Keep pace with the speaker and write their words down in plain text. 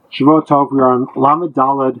Shavuot Tov, we are on Lamed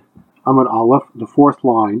Daled Amud Aleph, the fourth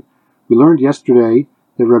line. We learned yesterday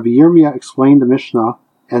that Rabbi Yirmiyah explained the Mishnah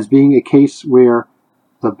as being a case where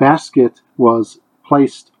the basket was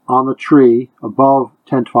placed on the tree above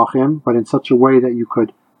 10 Tfachim, but in such a way that you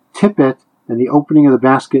could tip it, and the opening of the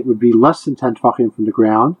basket would be less than 10 Tfachim from the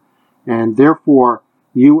ground, and therefore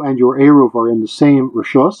you and your Eruv are in the same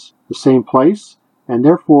Rishus, the same place, and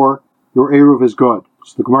therefore your Eruv is good.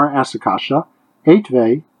 So the Gemara asks a kasha,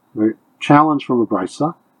 Eitvei, the challenge from a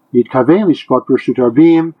brisa, Yidkavei lishkot b'reshut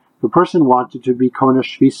rabim. The person wanted to be Kona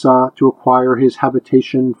Shvisa, to acquire his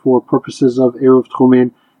habitation for purposes of Eruv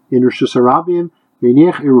Tchumin in Reshus Harabim,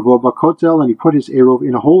 V'niech Eruvo b'kotel, and he put his Eruv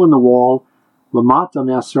in a hole in the wall, Lamata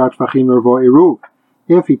me'asrat tfachim Eruvo Eruv.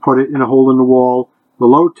 If he put it in a hole in the wall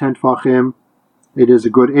below 10 tfachim, it is a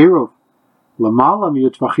good Eruv. Lamala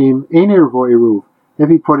mi'ut tfachim ein Eruvo Eruv. If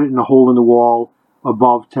he put it in a hole in the wall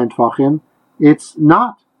above 10 tfachim, it's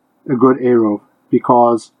not a good Eruv,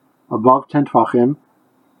 because above 10 tfachim,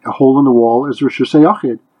 a hole in the wall is Reshus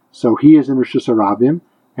HaYachid. So he is in Reshus HaRabim,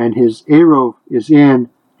 and his Eruv is in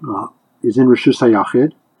Reshus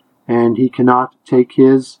HaYachid, and he cannot take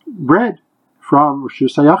his bread from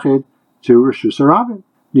Reshus HaYachid to Reshus HaRabim.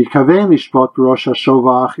 Nidkavein lishpot b'rosh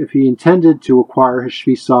HaShovach, if he intended to acquire his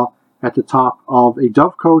shvisa at the top of a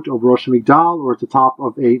dovecote of Rosh Migdal, or at the top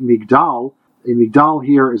of a Migdal. A Migdal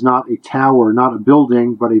here is not a tower, not a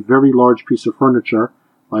building, but a very large piece of furniture,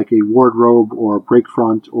 like a wardrobe or break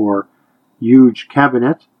front or huge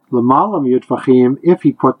cabinet. L'mala miyut tfachim, if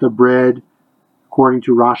he put the bread, according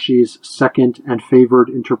to Rashi's second and favored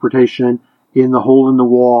interpretation, in the hole in the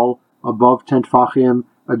wall above 10 tfachim,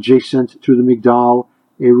 adjacent to the Migdal,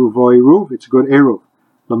 Eruvo Eruv, it's a good Eruv.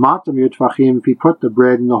 L'mata miyut tfachim, if he put the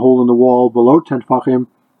bread in the hole in the wall below 10 tfachim,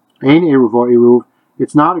 ein Eruvo Eruv,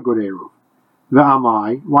 it's not a good Eruv.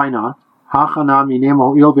 Ve'amai, why not?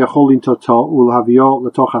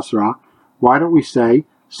 Why don't we say,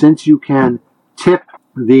 since you can tip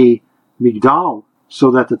the Migdal so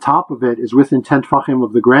that the top of it is within 10 tfachim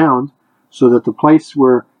of the ground, so that the place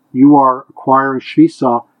where you are acquiring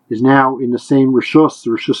shvisa is now in the same Reshus,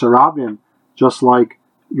 the Reshus HaRabim, just like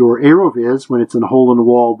your Eruv is when it's in a hole in the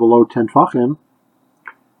wall below 10 tfachim,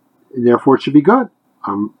 therefore it should be good.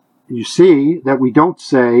 You see that we don't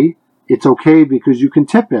say it's okay because you can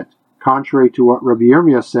tip it, contrary to what Rabbi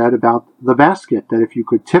Yirmiyah said about the basket, that if you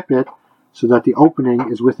could tip it so that the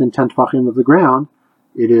opening is within 10 tfachim of the ground,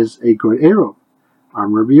 it is a good Eruv.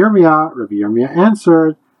 Rabbi Yirmiyah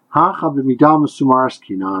answered, Hacha b'migdal mesumar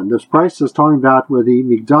askinan. This price is talking about where the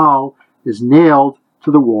migdal is nailed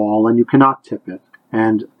to the wall and you cannot tip it.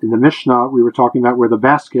 And in the Mishnah, we were talking about where the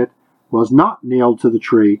basket was not nailed to the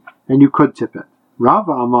tree and you could tip it.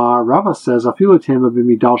 Rava says, Afilutim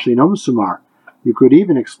b'migdal she'ino mesumar. You could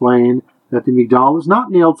even explain that the migdal is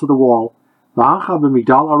not nailed to the wall. V'acha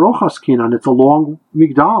b'migdal arochas kinan. It's a long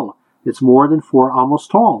migdal. It's more than 4 amos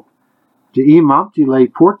tall. De'imamti le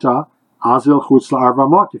porta azil chutz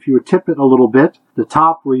la'arvamot. If you would tip it a little bit, the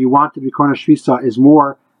top where you want to be kona shvisa is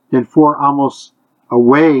more than 4 amos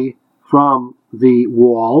away from the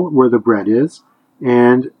wall where the bread is,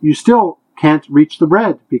 and you still can't reach the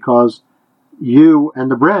bread because you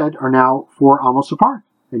and the bread are now 4 amos apart,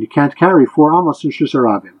 and you can't carry 4 amos in Reshus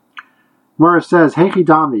HaRabim. Mura says, Hechi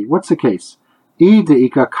Dami, what's the case? I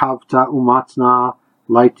de'ika kavta umatna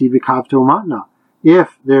laiti b'kavta umatna.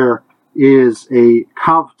 If there is a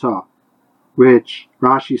kavta, which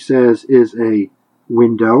Rashi says is a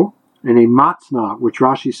window, and a matna, which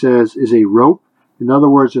Rashi says is a rope. In other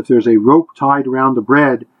words, if there's a rope tied around the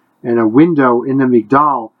bread and a window in the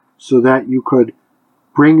migdal so that you could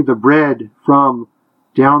bring the bread from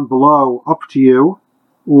down below up to you,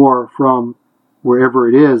 or from wherever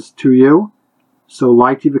it is to you, so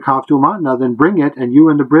laiti v'kavtu matna, then bring it, and you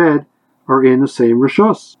and the bread are in the same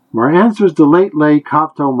reshus. Our answer is delate le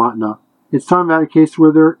kavto matna. It's talking about a case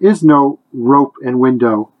where there is no rope and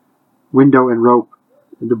window and rope.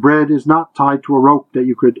 The bread is not tied to a rope that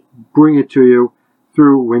you could bring it to you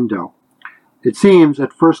through window. It seems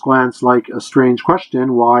at first glance like a strange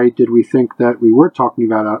question. Why did we think that we were talking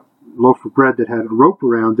about a loaf of bread that had a rope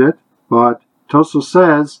around it? But Tosfos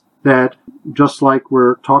says that just like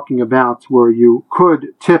we're talking about where you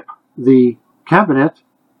could tip the cabinet,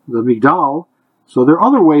 the migdal, so there are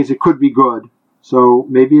other ways it could be good. So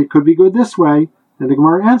maybe it could be good this way. And the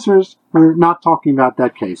Gemara answers, we're not talking about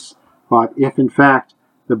that case. But if in fact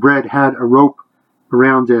the bread had a rope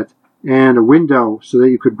around it and a window so that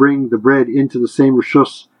you could bring the bread into the same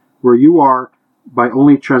reshus where you are by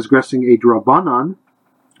only transgressing a drabanan,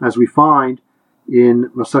 as we find in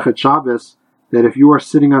Masechet Shabbos, that if you are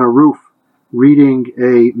sitting on a roof reading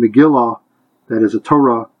a Megillah, that is a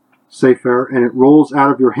Torah sefer and it rolls out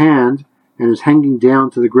of your hand and is hanging down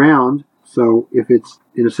to the ground, so if it's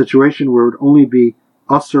in a situation where it would only be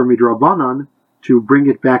asur midrabanan to bring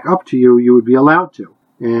it back up to you, you would be allowed to.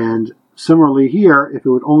 And similarly here, if it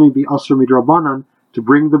would only be asur midrabanan to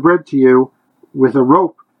bring the bread to you with a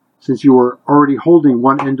rope, since you were already holding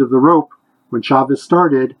one end of the rope when Shabbos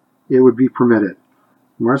started, it would be permitted.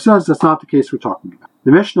 Gemara says that's not the case we're talking about.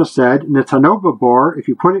 The Mishnah said, Netanoba bor, if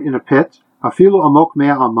you put it in a pit, afilu amok mea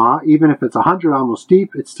amma, even if it's 100 amos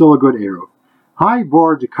deep, it's still a good eruv. Hai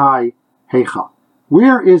bor dekai heicha.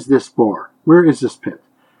 Where is this bor? Where is this pit?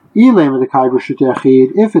 If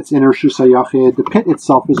it's in Reshus HaYachid, the pit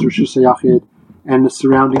itself is Reshus HaYachid, and the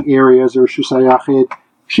surrounding areas are Reshus HaYachid.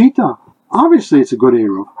 Shita. Obviously it's a good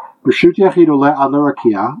eruv. Reshut Yachid ole ad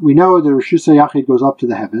l'rakia. We know that Reshus HaYachid goes up to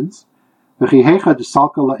the heavens. V'chi heicha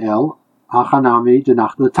desalka la'el hachanami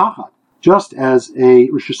denach l'tachat. Just as a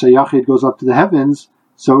Reshus HaYachid goes up to the heavens,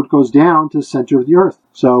 so it goes down to the center of the earth.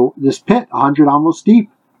 So this pit, 100 amos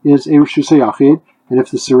deep, is a Reshus HaYachid, and if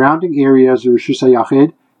the surrounding areas are Reshus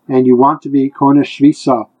HaYachid, and you want to be Konesh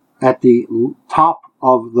Shvisa at the top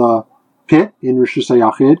of the pit in Reshus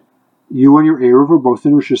HaYachid, you and your Eruv are both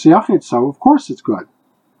in Reshus HaYachid, so of course it's good.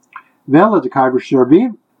 Vela dekai Reshus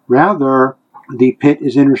HaRabim, rather the pit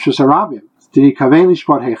is in Reshus HaRabim.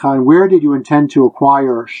 And where did you intend to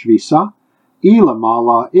acquire Shvisa?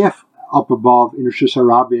 Ilamala, if up above in Reshus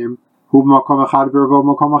HaRabim,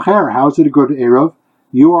 how is it a good Eruv?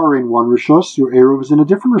 You are in one Reshus, your Eruv is in a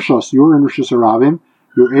different Reshus. You are in Reshus HaRabim,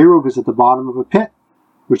 your Eruv is at the bottom of a pit,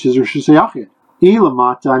 which is Reshus HaYachid.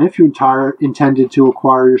 Ilamata, and if you intended to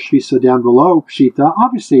acquire your Shvisa down below, Pshita,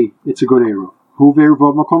 obviously it's a good Eruv. You and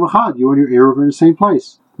your Eruv are in the same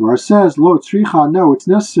place. Gemara says, Lo tzricha, no, it's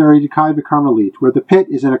necessary to kai v'karmelit, where the pit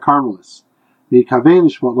is in a Carmelis.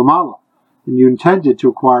 And you intended to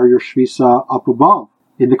acquire your Shvisa up above,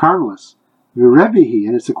 in the Carmelis.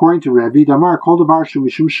 And it's according to Rebbe, Damar kol davar shu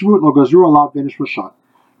mishum shvut lo gazru alav benish mashat.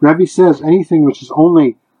 Rebbe says anything which is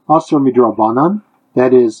only asur midrabanan,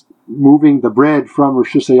 that is, moving the bread from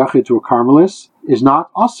Reshus HaYachid to a Carmelis, is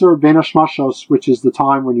not asur ben hashmashos, which is the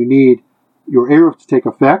time when you need your Eruv to take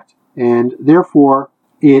effect, and therefore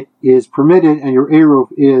it is permitted and your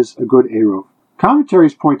Eruv is a good Eruv.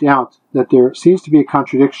 Commentaries point out that there seems to be a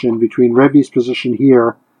contradiction between Rebbe's position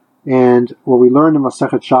here and what we learn in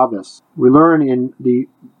Masechet Shabbos. We learn in the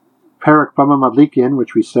Perek Bama Madlikin,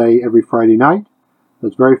 which we say every Friday night,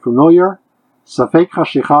 that's very familiar, Safek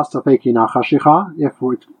Chashicha, Safek Ina Chashicha,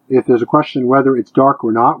 if there's a question whether it's dark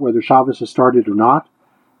or not, whether Shabbos has started or not,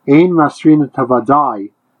 Ein Masrin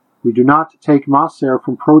Tavadai, we do not take Maser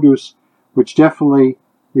from produce which definitely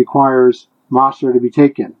requires Maser to be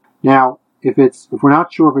taken. Now, if we're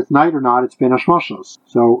not sure if it's night or not, it's Ben Hashmashos.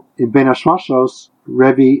 So in Ben Hashmashos,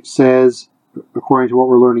 Rebbe says, according to what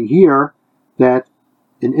we're learning here, that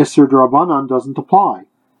an Isser D'Rabbanan doesn't apply.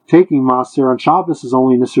 Taking Maser on Shabbos is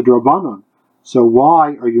only an Isser D'Rabbanan. So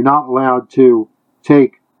why are you not allowed to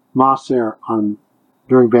take Maser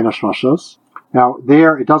during Ben Hashmashos? Now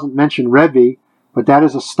there, it doesn't mention Rebbe, but that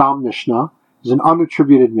is a Stam Mishnah. It's an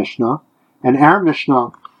unattributed Mishnah. And our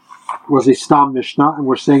Mishnah was a Stam Mishnah, and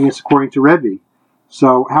we're saying it's according to Rebbe.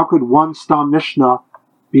 So how could one Stam Mishnah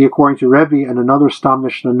be according to Rebbe and another Stam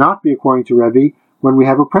Mishnah not be according to Rebbe when we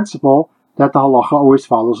have a principle that the halacha always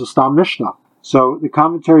follows a Stam Mishnah? So the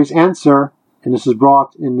commentaries answer, and this is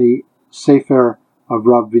brought in the Sefer of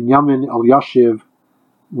Rav Binyamin Elyashiv,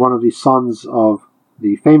 one of the sons of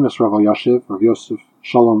the famous Rav Elyashiv, Rav Yosef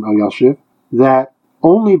Shalom Elyashiv, that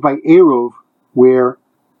only by Eruv, where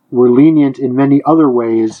we're lenient in many other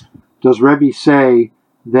ways, does Rebbe say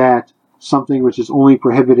that something which is only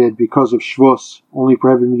prohibited because of Shvus, only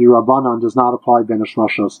prohibited Rabbanan, does not apply Ben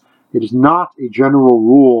Hashmashos. It is not a general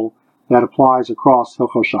rule that applies across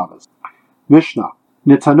Hilchos Shabbos. Mishnah.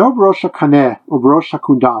 Netano b'rosh hakaneh or b'rosh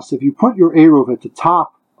hakundas. If you put your Eruv at the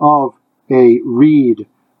top of a reed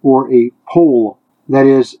or a pole, that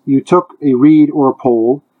is, you took a reed or a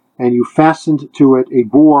pole and you fastened to it a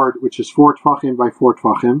board which is 4 tvachim by 4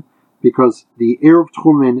 tvachim, because the Eruv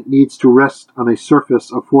Tchumen needs to rest on a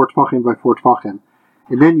surface of 4 tvachim by 4 tvachim.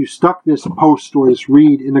 And then you stuck this post or this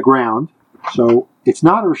reed in the ground, so it's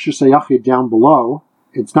not a Reshus HaYachid down below,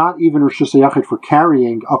 it's not even a Reshus HaYachid for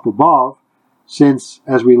carrying up above, since,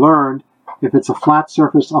 as we learned, if it's a flat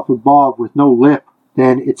surface up above with no lip,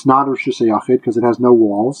 then it's not a Reshus HaYachid because it has no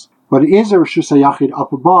walls. But it is a Reshus HaYachid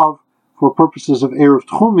up above for purposes of Eruv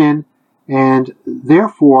Tchumen, and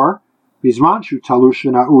therefore, if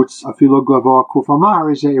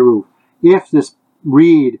this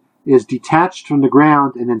reed is detached from the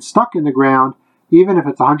ground and then stuck in the ground, even if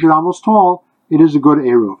it's 100 amos tall, it is a good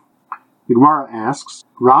Eruv. The Gemara asks,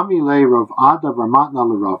 Rami le Rav Ada bar Matna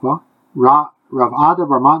le Rava. Rav Ada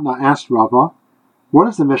bar Matna asked Rava, what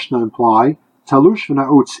does the Mishnah imply? Talush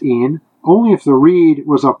v'na'utz'in, only if the reed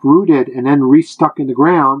was uprooted and then restuck in the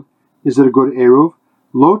ground, is it a good eruv?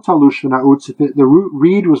 Lo talush v'na'utz, if the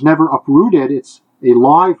reed was never uprooted, it's a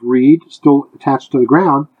live reed still attached to the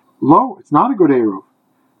ground, lo, it's not a good eruv.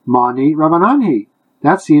 Mani Rabbananhi,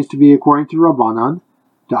 that seems to be according to Rabbanan,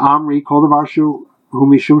 the Amri kol davar shu hu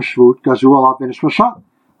mishum shvut gazru alav ben shmashat,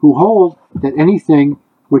 who hold that anything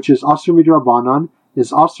which is asur midrabanan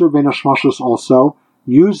is asur ben shmashos also.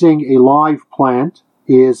 Using a live plant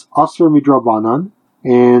is asur midrabanan,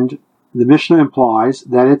 and the Mishnah implies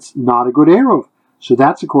that it's not a good eruv. So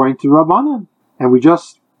that's according to Rabbanan. And we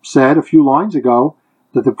just said a few lines ago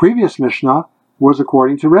that the previous Mishnah was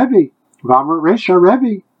according to Rebbe. Vamar Reisha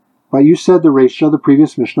Rebbe. But you said the Reisha, the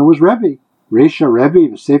previous Mishnah, was Rebbe. Reisha Rebbe,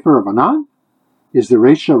 the Sefer Rabbanan? Is the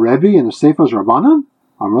Reisha Rebbe and the Sefer's Rabbanan?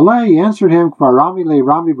 Amarle, he answered him, Kvar Rami le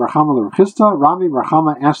Rami bar Chama le Rav Chisda. Rami bar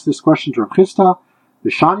Chama asked this question to Rav Chisda.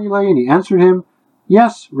 V'shani le, and he answered him,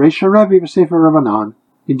 yes, Reisha Rebbe, the Sefer Rabbanan.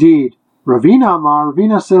 Indeed, Ravina Amar,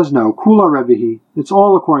 Ravina says no, Kula Rebbehi. It's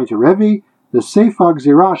all according to Rebbe. The Seifa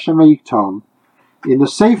Gzira Shema Yiktom. In the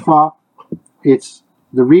Seifa, it's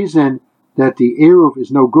the reason that the eruv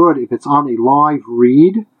is no good if it's on a live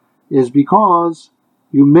reed is because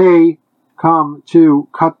you may come to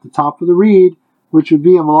cut the top of the reed, which would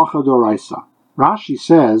be a malacha doraisa. Rashi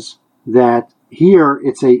says that here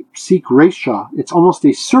it's a psik reisha, it's almost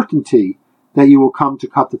a certainty that you will come to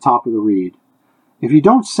cut the top of the reed. If you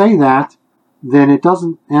don't say that, then it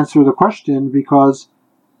doesn't answer the question, because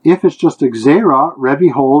if it's just a gzera,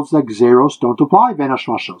 Rebbe holds that gzeros don't apply ben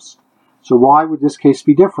hashmashos. So why would this case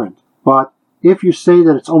be different? But if you say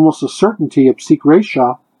that it's almost a certainty, a psik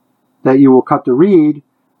reisha, that you will cut the reed,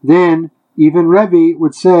 then even Rebbe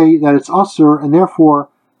would say that it's asur, and therefore,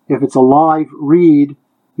 if it's a live reed,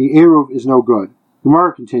 the eruv is no good.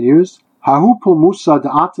 Gemara continues, Hahu pulmusa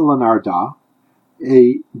da'atila narda,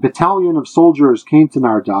 a battalion of soldiers came to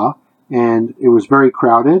Narda, and it was very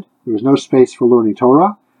crowded. There was no space for learning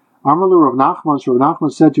Torah. Amrlu Rav Nachman, so Rav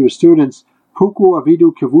Nachman said to his students, Puku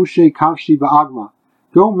avidu kavushe kavshi ba'agma.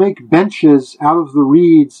 Go make benches out of the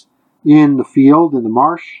reeds in the field, in the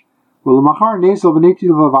marsh. Tomorrow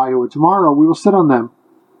we will sit on them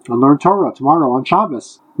and learn Torah. Tomorrow on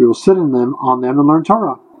Shabbos we will sit on them and learn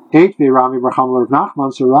Torah. Eitve Rami bar Chama Rav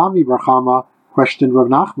Nachman. So Rami bar Chama questioned Rav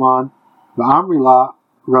Nachman. Va'amrila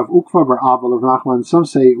Rav Ukva bar Abba Rav Nachman. Some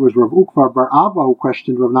say it was Rav Ukva bar Abba who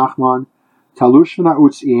questioned Rav Nachman. Talush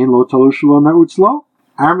v'na'utz in lo talush lo na'utz lo.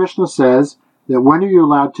 Our Mishnah says that when are you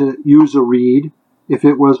allowed to use a reed? If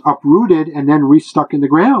it was uprooted and then restuck in the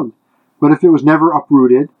ground. But if it was never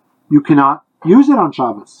uprooted, you cannot use it on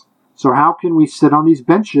Shabbos. So how can we sit on these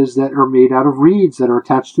benches that are made out of reeds that are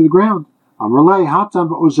attached to the ground? Amrlei hatam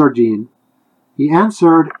ba'ozardin. He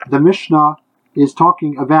answered, the Mishnah is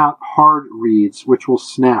talking about hard reeds which will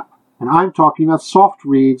snap. And I'm talking about soft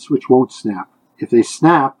reeds which won't snap. If they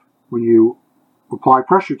snap, when you apply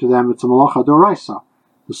pressure to them, it's a malacha doraisa.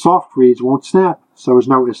 The soft reeds won't snap, so there's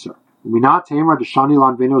no isser. And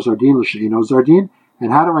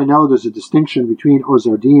how do I know there's a distinction between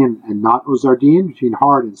ozardin and not ozardin, between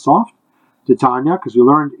hard and soft? Titania, because we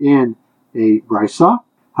learned in a brisa,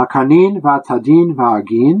 hakanin v'atadin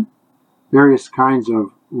v'agin, various kinds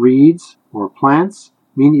of reeds or plants,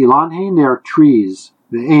 mean ilanhein, they are trees.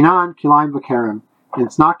 Ve'enan kilayim v'kerem, and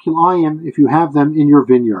it's not kilayim if you have them in your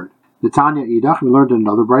vineyard. Titania idach, we learned in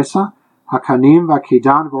another brisa, hakanim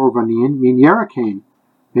v'akedan v'orvanin, mean yerakain,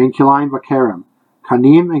 ve'en kilayim v'kerem.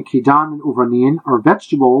 Kanim and Kidan and Uvanin are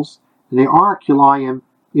vegetables, and they are kilayim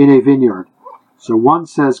in a vineyard. So one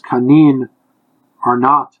says Kanin are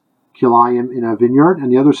not kilayim in a vineyard,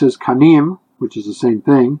 and the other says Kanim, which is the same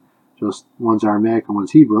thing, just one's Aramaic and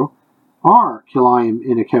one's Hebrew, are kilayim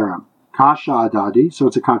in a kerem. Kasha adadi, so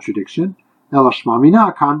it's a contradiction.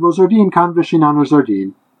 Elashmamina kan v'zardin kan v'shinan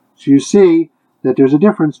v'zardin. So you see that there's a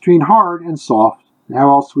difference between hard and soft. And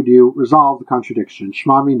how else would you resolve the contradiction?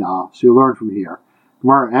 Shmamina. So you learn from here.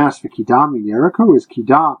 Gemara asks, "V'kidah min yeraku, is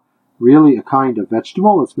kidah really a kind of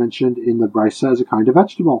vegetable?" It's mentioned in the brisa as a kind of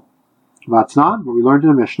vegetable. Vatznan, what we learned in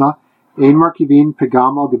the Mishnah, ein markivin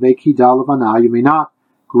pegam al gevei kidah levana. You may not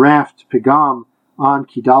graft pegam on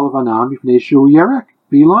kidah levana mipnei shehu yerek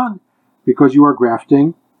v'ilan, because you are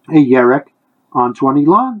grafting a yerek onto an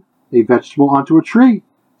ilan, a vegetable onto a tree.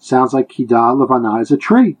 Sounds like kidah levana is a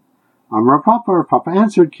tree. Amar Papa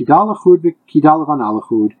answered, kidah lechud v'kidah levana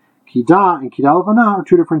lechud. Kidah and Kidah Levana are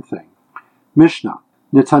two different things. Mishnah.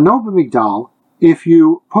 Netano b'migdal, if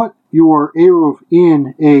you put your eruv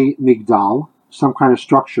in a migdal, some kind of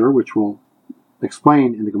structure, which we'll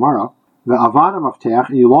explain in the Gemara, ve'avad hamaftech,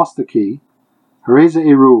 and you lost the key, hareze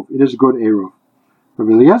eruv, it is a good eruv.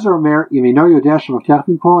 Rabbi Eliezer Omer, imino yodesh hamaftech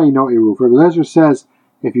b'mkomo ino eruv. Rabbi Eliezer says,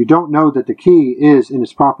 if you don't know that the key is in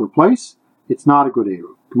its proper place, it's not a good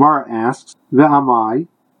eruv. Gemara asks, ve'amai,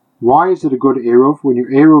 why is it a good eruv when your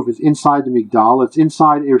eruv is inside the migdal, it's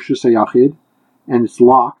inside Reshus HaYachid, and it's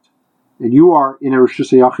locked, and you are in a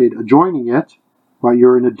Reshus HaYachid adjoining it, but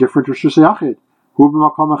you're in a different Reshus HaYachid.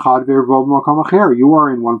 You are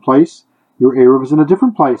in one place, your eruv is in a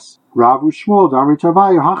different place. We're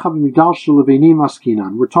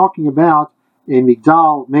talking about a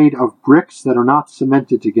migdal made of bricks that are not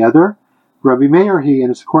cemented together. Rabbi Meir,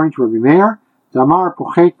 and it's according to Rabbi Meir, Damar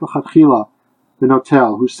pochet l'chatchila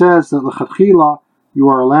b'notel, who says that l'chatchila you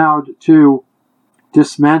are allowed to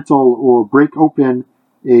dismantle or break open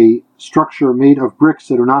a structure made of bricks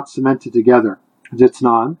that are not cemented together.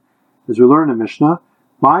 Ditznan, as we learn in Mishnah,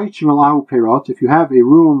 if you have a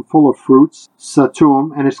room full of fruits,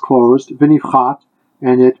 satum, and it's closed, v'nifchat,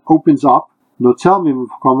 and it opens up, notel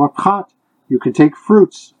mimkom apchat, you can take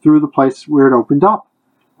fruits through the place where it opened up.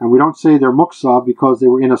 And we don't say they're muksa because they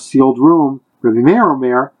were in a sealed room. Rabbi Meir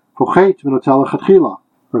Omer, pochet v'notel l'chatchila.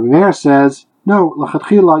 Rabbi Meir says, no,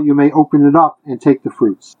 l'chatchila you may open it up and take the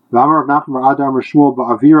fruits. V'amar Rav Nachman bar Ada Amar Shmuel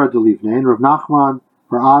ba'avira delivnei, and Rav Nachman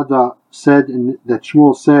bar Ada said, and that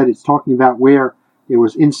Shmuel said, it's talking about where it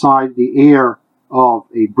was inside the air of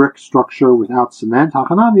a brick structure without cement.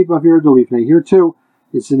 Hachanami ba'avira delivnei. Here too,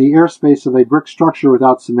 it's in the airspace of a brick structure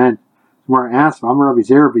without cement. Where I asked, Amar Rabbi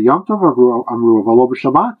Zera b'Yom Tov Amru v'lo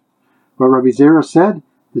b'Shabbat. But Rabbi Zera said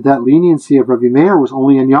that leniency of Rabbi Meir was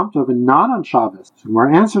only in Yom Tov and not on Shabbos. So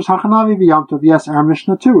Gemara answers, Hachanavi b'Yom Tov. Yes, our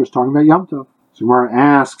Mishnah too is talking about Yom Tov. So Gemara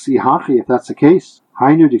asks, Ihachi, if that's the case,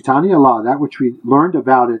 Hainu diktani Allah, that which we learned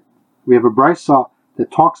about it, we have a brisa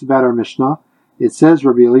that talks about our Mishnah. It says,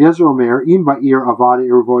 Rabbi Eliezer Omer, Im ba'ir avad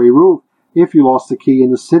eruvo eruv. If you lost the key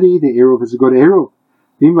in the city, the eruv is a good eruv.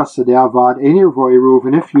 And if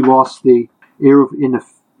you lost the eruv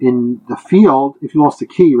in the field, if you lost the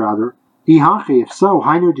key rather, if so,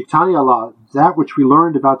 hainu diktani Allah, that which we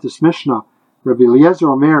learned about this Mishnah, Rabbi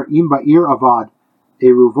Eliezer Omer, im ba'ir avad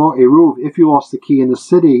eruvo eruv. If you lost the key in the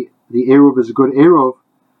city, the eruv is a good eruv,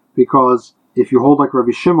 because if you hold like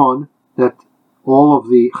Rabbi Shimon that all of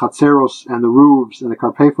the chatzeros and the roofs and the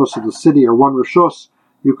karpefos of the city are one reshus,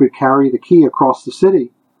 you could carry the key across the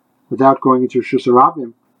city without going into Reshus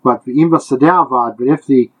HaRabim. But if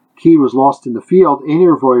the key was lost in the field,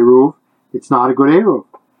 it's not a good eruv.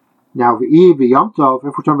 Now, if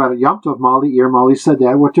we're talking about a Yom Tov, Mali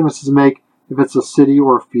Sadeh, what difference does it make if it's a city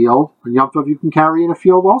or a field? On Yom Tov, you can carry in a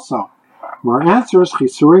field also. Our answer is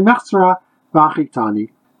Chisuri Mechzera V'Achiktani.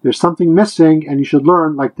 There's something missing, and you should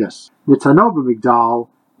learn like this. Nitano b'migdal,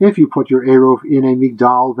 if you put your eruv in a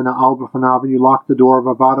migdal, v'na'al b'fanav, and you lock the door,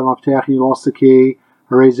 v'avada maftech, and you lost the key,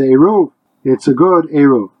 hareze eruv, it's a good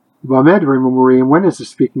eruv. When is this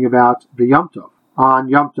speaking about the Yom Tov? On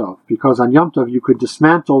Yom Tov, because on Yom Tov you could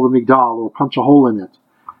dismantle the migdal or punch a hole in it,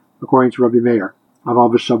 according to Rabbi Meir. Aval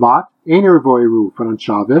b'Shabbat, ein eruvo eruv, but on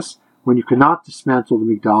Shabbos, when you cannot dismantle the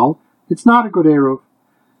migdal, it's not a good eruv.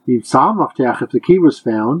 If the key was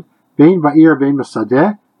found, bein ba'ir bein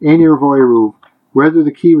b'sadeh, ein eruvo eruv. Whether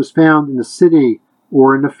the key was found in the city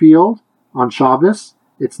or in the field on Shabbos,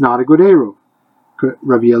 it's not a good eruv.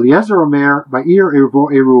 Rabbi Eliezer Omer, ba'ir eruvo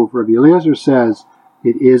eruv. Rabbi Eliezer says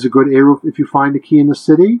it is a good eruv if you find the key in the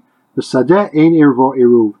city. The sadeh ein eruvo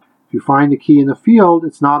eruv. If you find the key in the field,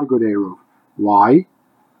 it's not a good eruv. Why?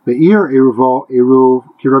 Ba'ir eruvo eruv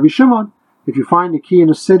ki Rabbi Shimon. If you find the key in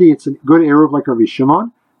the city, it's a good eruv like Rabbi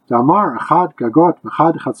Shimon. Damar achad gagot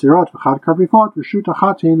v'chad chatzirot v'chad karvifot v'shut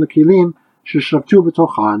achatein lekilim sheshavtu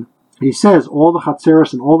b'tochan. He says all the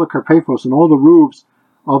chatzeros and all the karpefos and all the roofs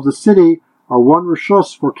of the city are one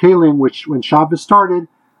reshus for kelim, which when Shabbos started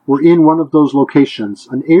were in one of those locations.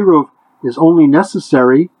 An eruv is only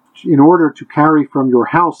necessary in order to carry from your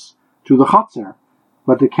house to the chatzer,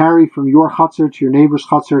 but to carry from your chatzer to your neighbor's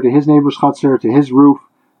chatzer to his neighbor's chatzer to his roof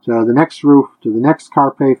to the next roof to the next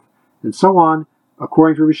karpef and so on,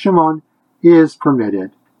 according to Rabbi Shimon, is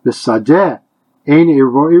permitted. The sadeh ein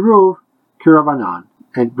eruvo eruv kirabanan.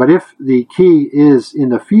 But if the key is in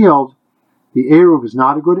the field, the eruv is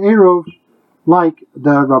not a good eruv like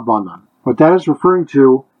the Rabbanan. What that is referring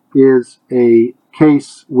to is a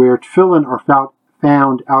case where tefillin are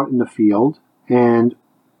found out in the field, and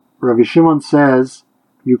Rabbi Shimon says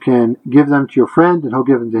you can give them to your friend, and he'll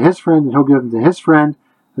give them to his friend, and he'll give them to his friend,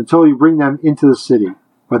 until you bring them into the city.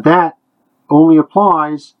 But that only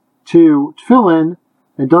applies to tefillin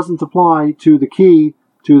and doesn't apply to the key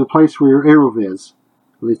to the place where your eruv is.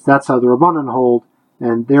 At least that's how the Rabbanan hold,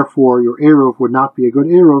 and therefore your Eruv would not be a good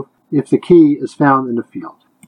Eruv if the key is found in the field.